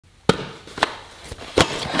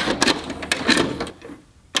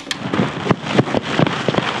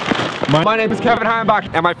My name is Kevin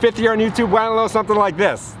Heimbach, and my 5th year on YouTube went a little something like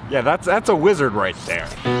this. Yeah, that's a wizard right there.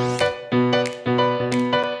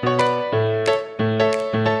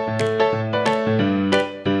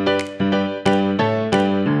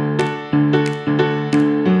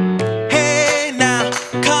 Hey now,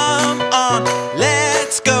 come on,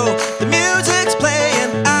 let's go. The music's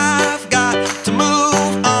playing, I've got to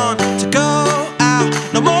move on, to go out,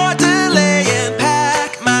 no more delaying.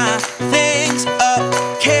 Pack my things up,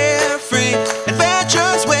 carefree,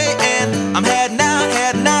 adventurous waiting. I'm heading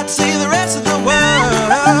out to see the rest of the world.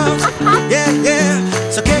 Yeah, yeah,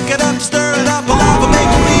 so kick it up, stir it up, alive and make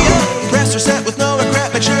it real. Rest or set with no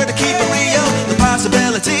regret, make sure to keep it real. The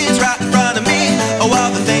possibilities right in front of me, oh,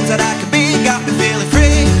 all the things that I could be, got me feeling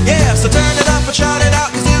free. Yeah, so turn it up and shout it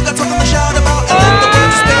out, cause you got something to shout about. And let the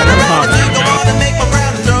words spin around, and you go on and make my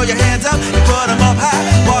round, and throw your hands up and put them up high.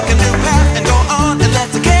 Walk a new path and go on and let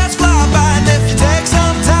the cats fly by. And if you take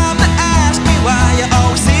some time to ask me why, you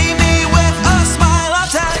always see me with a smile, I'll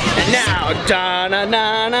tell you. And now,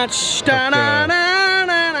 da-na-na-na, da-na-na-na-na-na.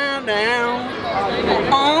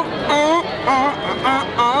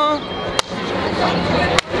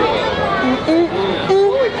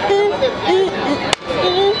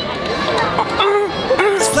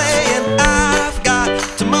 It's playing, I've got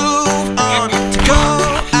to move on, to go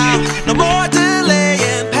out, no more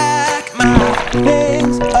delaying. Pack my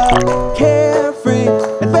things up, carefree,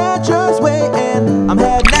 adventures waiting. I'm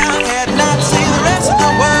heading out to see the rest of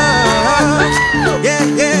the world. Yeah,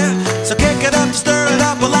 yeah, so kick it up, stir it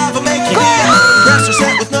up, alive and make it real. Rest or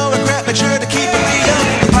set with no regret, make sure to keep it real.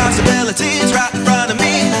 The possibilities right in front of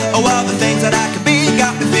me, oh, all the things that I could be,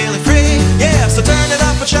 got me feeling free. Yeah, so turn it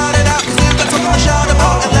up and shout it out, cause you've got something to shout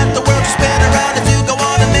about. And let the world just spin around as you go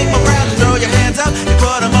on and make my round. And throw your hands up and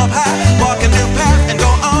put them up high. Walk a new path and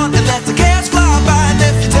go on and let the cats fly by. And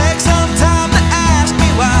if you take some time to ask me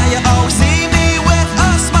why, you always see me with a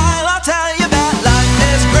smile, I'll tell you that life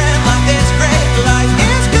is grand, life is great, life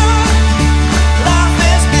is good, life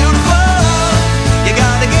is beautiful. You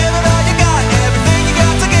gotta give it all you got, everything you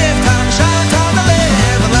got to give. Time to shine, time to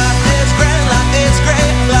live. Life is grand, life is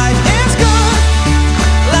great, life is good,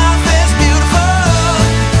 life is beautiful.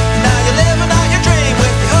 Now you're living out your dream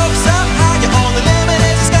with your hopes up high. Your only limit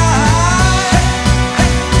is the sky.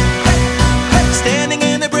 Standing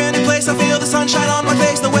in a brand new place, I feel the sunshine on my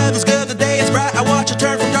face. The weather's good, the day is bright. I watch it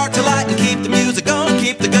turn from dark to light and keep the music going,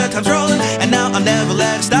 keep the good times rolling. And now I'll never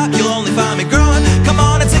let it stop.